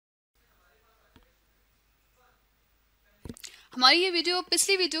हमारी ये वीडियो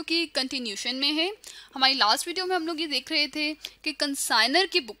पिछली वीडियो की कंटिन्यूशन में है। हमारी लास्ट वीडियो में हम लोग ये देख रहे थे कि कंसाइनर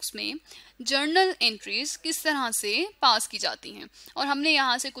की बुक्स में जर्नल एंट्रीज किस तरह से पास की जाती हैं और हमने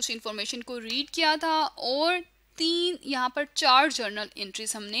यहाँ से कुछ इन्फॉर्मेशन को रीड किया था और यहाँ पर 4 जर्नल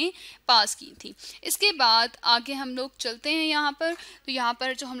एंट्रीज हमने पास की थी। इसके बाद आगे हम लोग चलते हैं यहाँ पर। तो यहाँ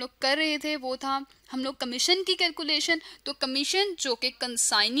पर जो हम लोग कर रहे थे वो था हम लोग कमीशन की कैलकुलेशन। तो कमीशन जो कि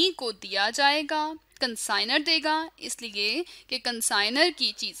कंसाइनी को दिया जाएगा, कंसाइनर देगा, इसलिए कि कंसाइनर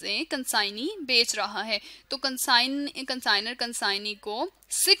की चीज़ें कंसाइनी बेच रहा है तो कंसाइनर कंसाइनी को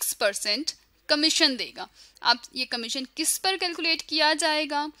 6% कमीशन देगा। अब ये कमीशन किस पर कैलकुलेट किया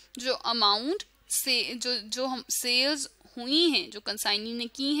जाएगा? जो अमाउंट से जो हम सेल्स हुई हैं, जो कंसाइनी ने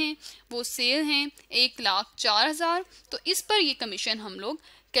की हैं, वो सेल हैं 1,04,000। तो इस पर ये कमीशन हम लोग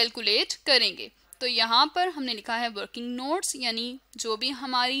कैलकुलेट करेंगे। तो यहाँ पर हमने लिखा है वर्किंग नोट्स, यानी जो भी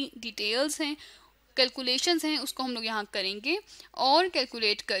हमारी डिटेल्स हैं, कैलकुलेशंस हैं, उसको हम लोग यहाँ करेंगे और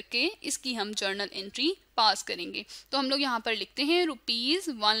कैलकुलेट करके इसकी हम जर्नल एंट्री पास करेंगे। तो हम लोग यहाँ पर लिखते हैं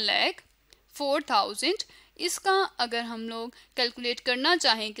 ₹1,04,000। इसका अगर हम लोग कैलकुलेट करना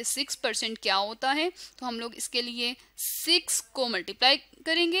चाहें कि 6% क्या होता है तो हम लोग इसके लिए 6 को मल्टीप्लाई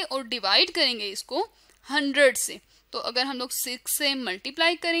करेंगे और डिवाइड करेंगे इसको 100 से। तो अगर हम लोग 6 से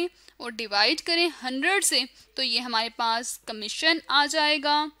मल्टीप्लाई करें और डिवाइड करें 100 से तो ये हमारे पास कमीशन आ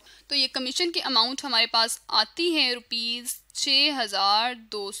जाएगा। तो ये कमीशन की अमाउंट हमारे पास आती है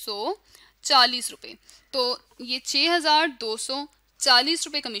 ₹6,240। तो ये 6,240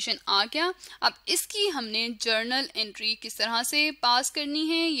 रुपये कमीशन आ गया। अब इसकी हमने जर्नल एंट्री किस तरह से पास करनी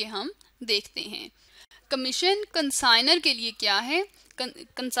है ये हम देखते हैं। कमीशन कंसाइनर के लिए क्या है?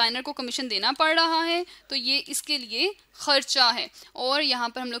 कंसाइनर को कमीशन देना पड़ रहा है तो ये इसके लिए खर्चा है और यहाँ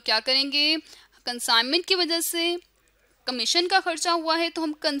पर हम लोग क्या करेंगे, कंसाइनमेंट की वजह से कमीशन का खर्चा हुआ है तो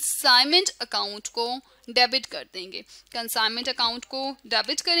हम कंसाइनमेंट अकाउंट को डेबिट कर देंगे। कंसाइनमेंट अकाउंट को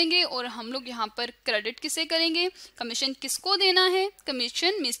डेबिट करेंगे और हम लोग यहाँ पर क्रेडिट किसे करेंगे? कमीशन किसको देना है?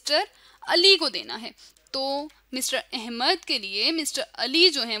 कमीशन मिस्टर अली को देना है। तो मिस्टर अहमद के लिए मिस्टर अली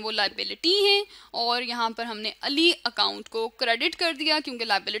जो हैं वो लाइबिलिटी हैं और यहाँ पर हमने अली अकाउंट को क्रेडिट कर दिया क्योंकि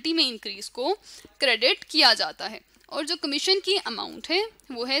लाइबिलिटी में इंक्रीज को क्रेडिट किया जाता है। और जो कमीशन की अमाउंट है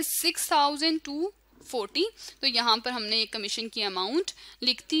वो है 6,240। तो यहाँ पर हमने कमीशन की अमाउंट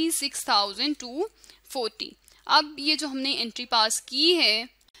लिख दी 6,240। अब ये जो हमने एंट्री पास की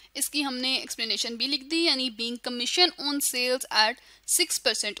है इसकी हमने एक्सप्लेनेशन भी लिख दी, यानी being commission on sales eight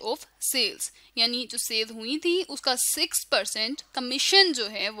 6% of sales, यानी जो सेल हुई थी उसका 6% कमीशन जो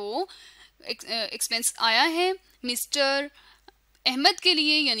है वो एक्सपेंस आया है मिस्टर अहमद के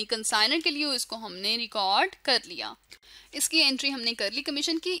लिए, यानी कंसाइनर के लिए। इसको हमने रिकॉर्ड कर लिया, इसकी एंट्री हमने कर ली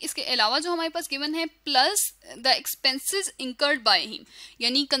कमीशन की। इसके अलावा जो हमारे पास गिवन है plus the expenses incurred by him,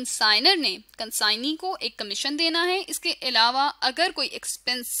 यानी कंसाइनर ने कंसाइनी को एक कमीशन देना है। इसके अलावा अगर कोई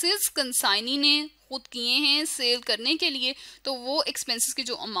एक्सपेंसेस कंसाइनी ने खुद किए हैं सेल करने के लिए तो वो एक्सपेंसेस की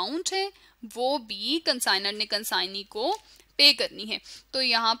जो अमाउंट है वो भी कंसाइनर ने कंसाइनी को पे करनी है। तो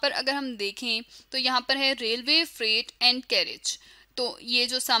यहाँ पर अगर हम देखें तो यहाँ पर है रेलवे फ्रेट एंड कैरेज। तो ये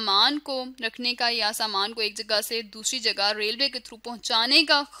जो सामान को रखने का या सामान को एक जगह से दूसरी जगह रेलवे के थ्रू पहुंचाने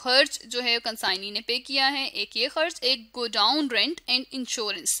का खर्च जो है कंसाइनी ने पे किया है। एक ये खर्च, एक गोडाउन रेंट एंड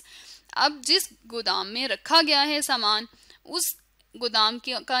इंश्योरेंस। अब जिस गोदाम में रखा गया है सामान उस गोदाम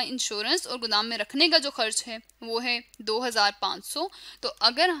का इंश्योरेंस और गोदाम में रखने का जो खर्च है वो है 2,500। तो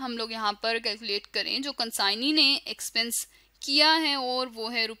अगर हम लोग यहाँ पर कैलकुलेट करें जो कंसाइनी ने एक्सपेंस किया है और वो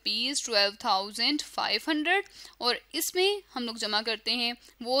है ₹12,500 और इसमें हम लोग जमा करते हैं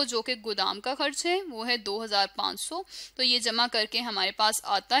वो जो कि गोदाम का खर्च है वो है 2,500। तो ये जमा करके हमारे पास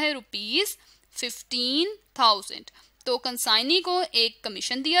आता है ₹15,000। तो कंसाइनी को एक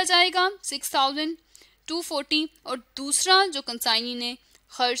कमीशन दिया जाएगा 6,240 और दूसरा जो कंसाइनी ने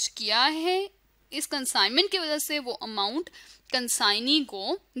खर्च किया है इस कंसाइनमेंट की वजह से वो अमाउंट कंसाइनी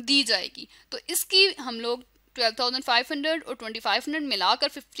को दी जाएगी। तो इसकी हम लोग 12,500 और 2,500 मिलाकर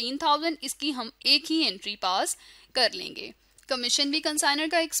 15,000 इसकी हम एक ही एंट्री पास कर लेंगे। कमीशन भी कंसाइनर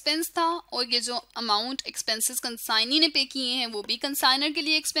का एक्सपेंस था और ये जो अमाउंट एक्सपेंसेस कंसाइनी ने पे किए हैं वो भी कंसाइनर के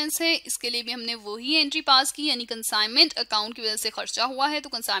लिए एक्सपेंस है। इसके लिए भी हमने वही एंट्री पास की, यानी कंसाइनमेंट अकाउंट की वजह से खर्चा हुआ है तो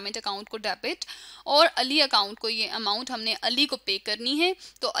कंसाइनमेंट अकाउंट को डेबिट और अली अकाउंट को ये अमाउंट हमने अली को पे करनी है।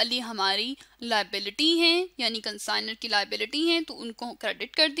 तो अली हमारी लाइबिलिटी है, यानी कंसाइनर की लाइबिलिटी है, तो उनको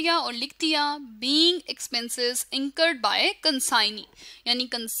क्रेडिट कर दिया और लिख दिया being expenses incurred by consignee, यानी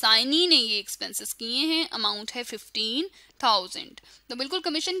कंसाइनी ने ये एक्सपेंसेस किए हैं। अमाउंट है 15,000। तो बिल्कुल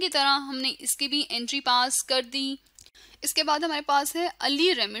कमीशन की तरह हमने इसकी भी एंट्री पास कर दी। इसके बाद हमारे पास है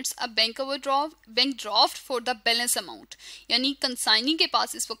Ali remits a bank draft for the balance amount, यानी कंसाइनी के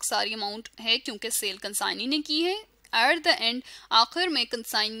पास इस वक्त सारी अमाउंट है क्योंकि सेल कंसाइनी ने की है। एट द एंड आखिर में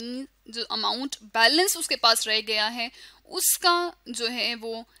कंसाइनी जो अमाउंट बैलेंस उसके पास रह गया है उसका जो है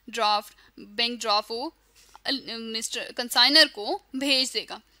वो ड्राफ्ट, बैंक ड्राफ्ट वो मिस्टर कंसाइनर को भेज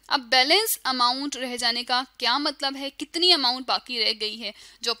देगा। अब बैलेंस अमाउंट रह जाने का क्या मतलब है, कितनी अमाउंट बाकी रह गई है,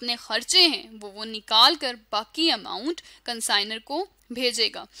 जो अपने खर्चे हैं वो निकाल कर बाकी अमाउंट कंसाइनर को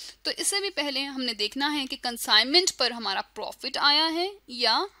भेजेगा। तो इससे भी पहले हमने देखना है कि कंसाइनमेंट पर हमारा प्रॉफिट आया है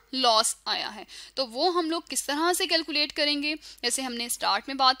या लॉस आया है। तो वो हम लोग किस तरह से कैलकुलेट करेंगे, जैसे हमने स्टार्ट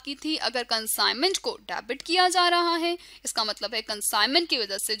में बात की थी, अगर कंसाइनमेंट को डेबिट किया जा रहा है इसका मतलब है कंसाइनमेंट की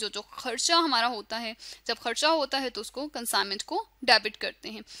वजह से जो खर्चा हमारा होता है, जब खर्चा होता है तो उसको कंसाइनमेंट को डेबिट करते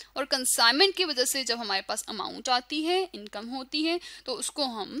हैं, और कंसाइनमेंट की वजह से जब हमारे पास अमाउंट आती है, इनकम होती है, तो उसको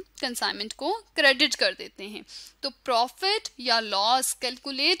हम कंसाइनमेंट को क्रेडिट कर देते हैं। तो प्रॉफिट या लॉस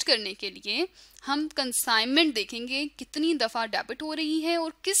कैलकुलेट करने के लिए हम कंसाइनमेंट देखेंगे कितनी दफ़ा डेबिट हो रही है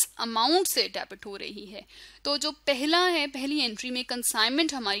और किस अमाउंट से डेबिट हो रही है। तो जो पहला है, पहली एंट्री में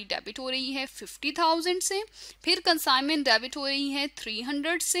कंसाइनमेंट हमारी डेबिट हो रही है 50,000 से, फिर कंसाइनमेंट डेबिट हो रही है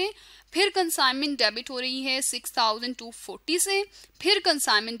 300 से, फिर कंसाइनमेंट डेबिट हो रही है 6,240 से, फिर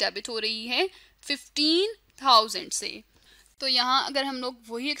कंसाइनमेंट डेबिट हो रही है 15,000 से। तो यहाँ अगर हम लोग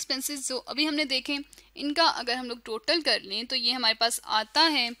वही एक्सपेंसेस जो अभी हमने देखे इनका अगर हम लोग टोटल कर लें तो ये हमारे पास आता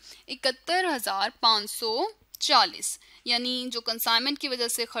है 71,540, यानी जो कंसाइनमेंट की वजह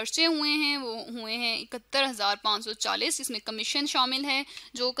से खर्चे हुए हैं वो हुए हैं 71,540। इसमें कमीशन शामिल है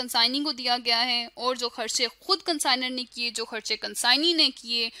जो कंसाइनी को दिया गया है, और जो खर्चे खुद कंसाइनर ने किए, जो खर्चे कंसाइनी ने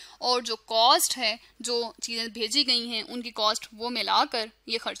किए, और जो कॉस्ट है जो चीज़ें भेजी गई हैं उनकी कॉस्ट, वो मिलाकर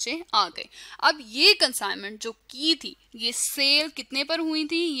ये खर्चे आ गए। अब ये कंसाइनमेंट जो की थी ये सेल कितने पर हुई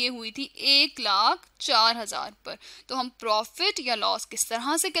थी, ये हुई थी 1,04,000 पर। तो हम प्रॉफिट या लॉस किस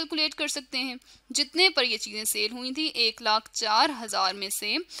तरह से कैलकुलेट कर सकते हैं, जितने पर ये चीज़ें सेल हुई थी 1,04,000 में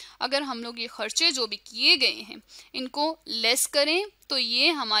से अगर हम लोग ये खर्चे जो भी किए गए हैं इनको लेस करें तो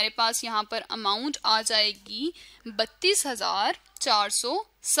ये हमारे पास यहाँ पर अमाउंट आ जाएगी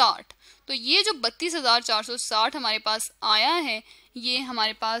 32,460। तो ये जो 32,460 हमारे पास आया है ये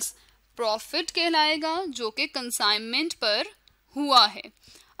हमारे पास प्रॉफिट कहलाएगा जो कि कंसाइनमेंट पर हुआ है।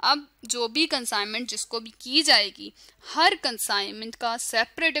 अब जो भी कंसाइनमेंट जिसको भी की जाएगी, हर कंसाइनमेंट का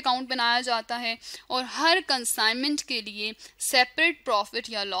सेपरेट अकाउंट बनाया जाता है और हर कंसाइनमेंट के लिए सेपरेट प्रॉफिट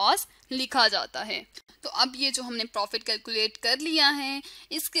या लॉस लिखा जाता है। तो अब ये जो हमने प्रॉफिट कैलकुलेट कर लिया है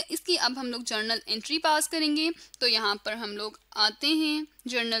इसकी अब हम लोग जर्नल एंट्री पास करेंगे। तो यहाँ पर हम लोग आते हैं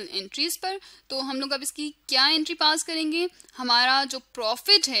जर्नल एंट्रीज पर। तो हम लोग अब इसकी क्या एंट्री पास करेंगे, हमारा जो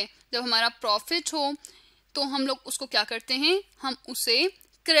प्रॉफिट है, जब हमारा प्रॉफिट हो तो हम लोग उसको क्या करते हैं, हम उसे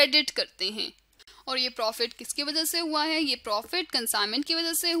क्रेडिट करते हैं। और ये प्रॉफिट किसकी वजह से हुआ है, ये प्रॉफिट कंसाइनमेंट की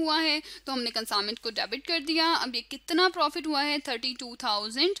वजह से हुआ है, तो हमने कंसाइनमेंट को डेबिट कर दिया। अब ये कितना प्रॉफिट हुआ है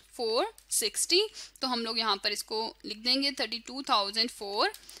 32,460, तो हम लोग यहाँ पर इसको लिख देंगे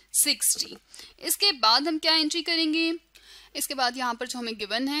 32,460। इसके बाद हम क्या एंट्री करेंगे, इसके बाद यहाँ पर जो हमें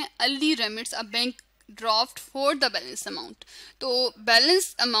गिवन है Ali remits a bank draft for the balance amount. तो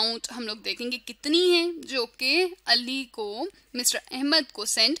बैलेंस अमाउंट हम लोग देखेंगे कितनी है जो कि अली को मिस्टर अहमद को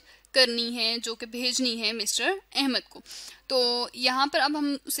सेंड करनी है, जो कि भेजनी है मिस्टर अहमद को। तो यहाँ पर अब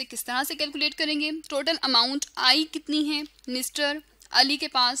हम उसे किस तरह से कैलकुलेट करेंगे, टोटल अमाउंट आई कितनी है मिस्टर अली के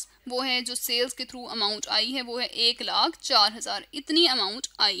पास, वो है जो सेल्स के थ्रू अमाउंट आई है वो है 1,04,000, इतनी अमाउंट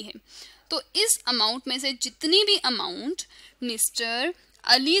आई है। तो इस अमाउंट में से जितनी भी अमाउंट मिस्टर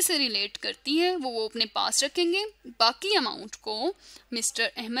अली से रिलेट करती है वो अपने पास रखेंगे, बाकी अमाउंट को मिस्टर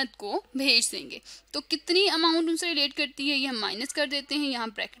अहमद को भेज देंगे। तो कितनी अमाउंट उनसे रिलेट करती है ये हम माइनस कर देते हैं, यहाँ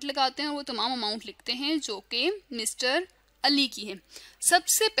ब्रैकेट लगाते हैं और वो तमाम अमाउंट लिखते हैं जो कि मिस्टर अली की है।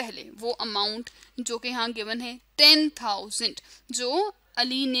 सबसे पहले वो अमाउंट जो कि यहाँ गिवन है 10,000 जो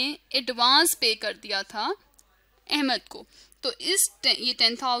अली ने एडवांस पे कर दिया था अहमद को। तो ये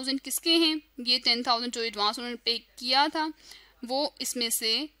 10,000 किसके हैं, ये 10,000 जो एडवांस उन्होंने पे किया था वो इसमें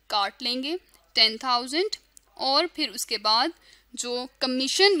से काट लेंगे 10,000, और फिर उसके बाद जो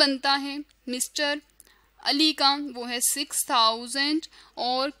कमीशन बनता है मिस्टर अली का वो है 6,000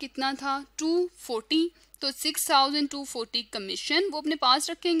 और कितना था 240। तो 6,240 कमीशन वो अपने पास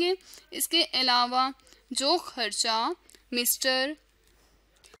रखेंगे। इसके अलावा जो खर्चा मिस्टर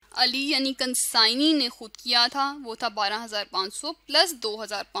अली यानी कंसाइनी ने खुद किया था वो था 12,500 प्लस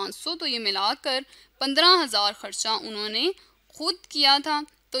 2,500, तो ये मिलाकर 15,000 खर्चा उन्होंने खुद किया था।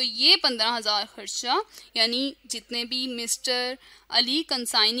 तो ये 15,000 खर्चा यानी जितने भी मिस्टर अली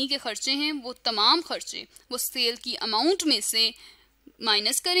कंसाइनी के खर्चे हैं वो तमाम खर्चे वो सेल की अमाउंट में से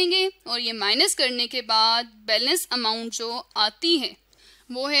माइनस करेंगे, और ये माइनस करने के बाद बैलेंस अमाउंट जो आती है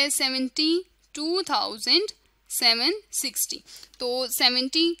वो है 72,760। तो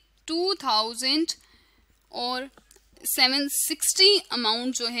 72,000 और 760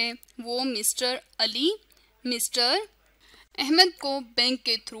 अमाउंट जो है वो मिस्टर अली मिस्टर अहमद को बैंक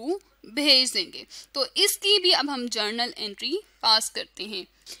के थ्रू भेज देंगे। तो इसकी भी अब हम जर्नल एंट्री पास करते हैं।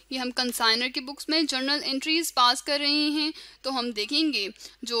 ये हम कंसाइनर की बुक्स में जर्नल एंट्रीज पास कर रहे हैं। तो हम देखेंगे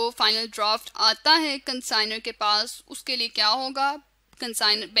जो फाइनल ड्राफ्ट आता है कंसाइनर के पास, उसके लिए क्या होगा।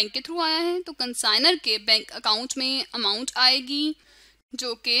 कंसाइनर बैंक के थ्रू आया है तो कंसाइनर के बैंक अकाउंट में अमाउंट आएगी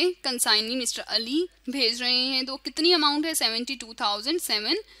जो कि कंसाइनी मिस्टर अली भेज रहे हैं। तो कितनी अमाउंट है,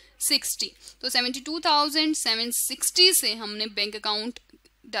 72,760। तो 72,760 से हमने बैंक अकाउंट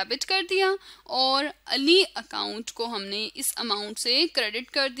डेबिट कर दिया और अली अकाउंट को हमने इस अमाउंट से क्रेडिट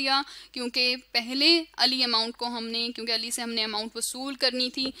कर दिया, क्योंकि पहले अली अमाउंट को क्योंकि अली से हमने अमाउंट वसूल करनी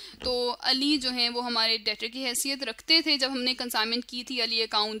थी। तो अली जो है वो हमारे डेटर की हैसियत रखते थे जब हमने कंसाइनमेंट की थी, Ali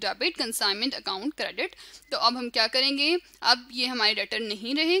account debit consignment account credit. तो अब हम क्या करेंगे, अब ये हमारे डेटर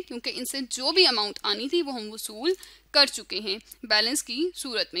नहीं रहे क्योंकि इनसे जो भी अमाउंट आनी थी वो हम वसूल कर चुके हैं बैलेंस की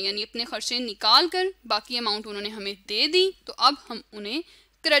सूरत में, यानी अपने खर्चे निकाल कर बाकी अमाउंट उन्होंने हमें दे दी। तो अब हम उन्हें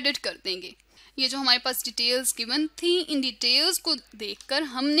क्रेडिट कर देंगे। ये जो हमारे पास डिटेल्स गिवन थी, इन डिटेल्स को देखकर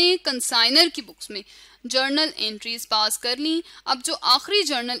हमने कंसाइनर की बुक्स में जर्नल एंट्रीज पास कर ली। अब जो आखिरी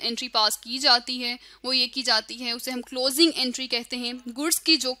जर्नल एंट्री पास की जाती है वो ये की जाती है, उसे हम क्लोजिंग एंट्री कहते हैं। गुड्स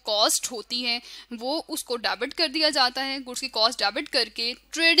की जो कॉस्ट होती है वो उसको डेबिट कर दिया जाता है, गुड्स की कॉस्ट डेबिट करके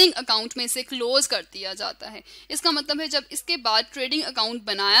ट्रेडिंग अकाउंट में से क्लोज कर दिया जाता है। इसका मतलब है जब इसके बाद ट्रेडिंग अकाउंट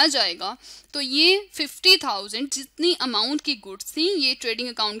बनाया जाएगा तो ये 50,000 जितनी अमाउंट की गुड्स थी, ये ट्रेडिंग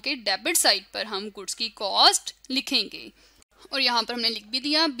अकाउंट के डेबिट साइड पर हम गुड्स की कॉस्ट लिखेंगे। और यहाँ पर हमने लिख भी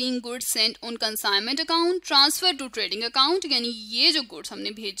दिया being goods Saint on consignment account transfer to trading account, यानी ये जो गुड्स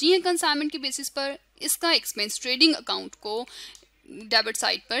हमने भेजी हैं कंसाइनमेंट के बेसिस पर, इसका एक्सपेंस ट्रेडिंग अकाउंट को डेबिट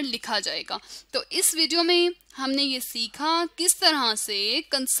साइड पर लिखा जाएगा। तो इस वीडियो में हमने ये सीखा किस तरह से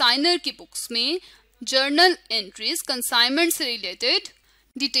कंसाइनर की बुक्स में जर्नल एंट्रीज कंसाइनमेंट से रिलेटेड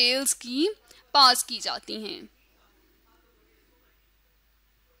डिटेल्स की पास की जाती हैं।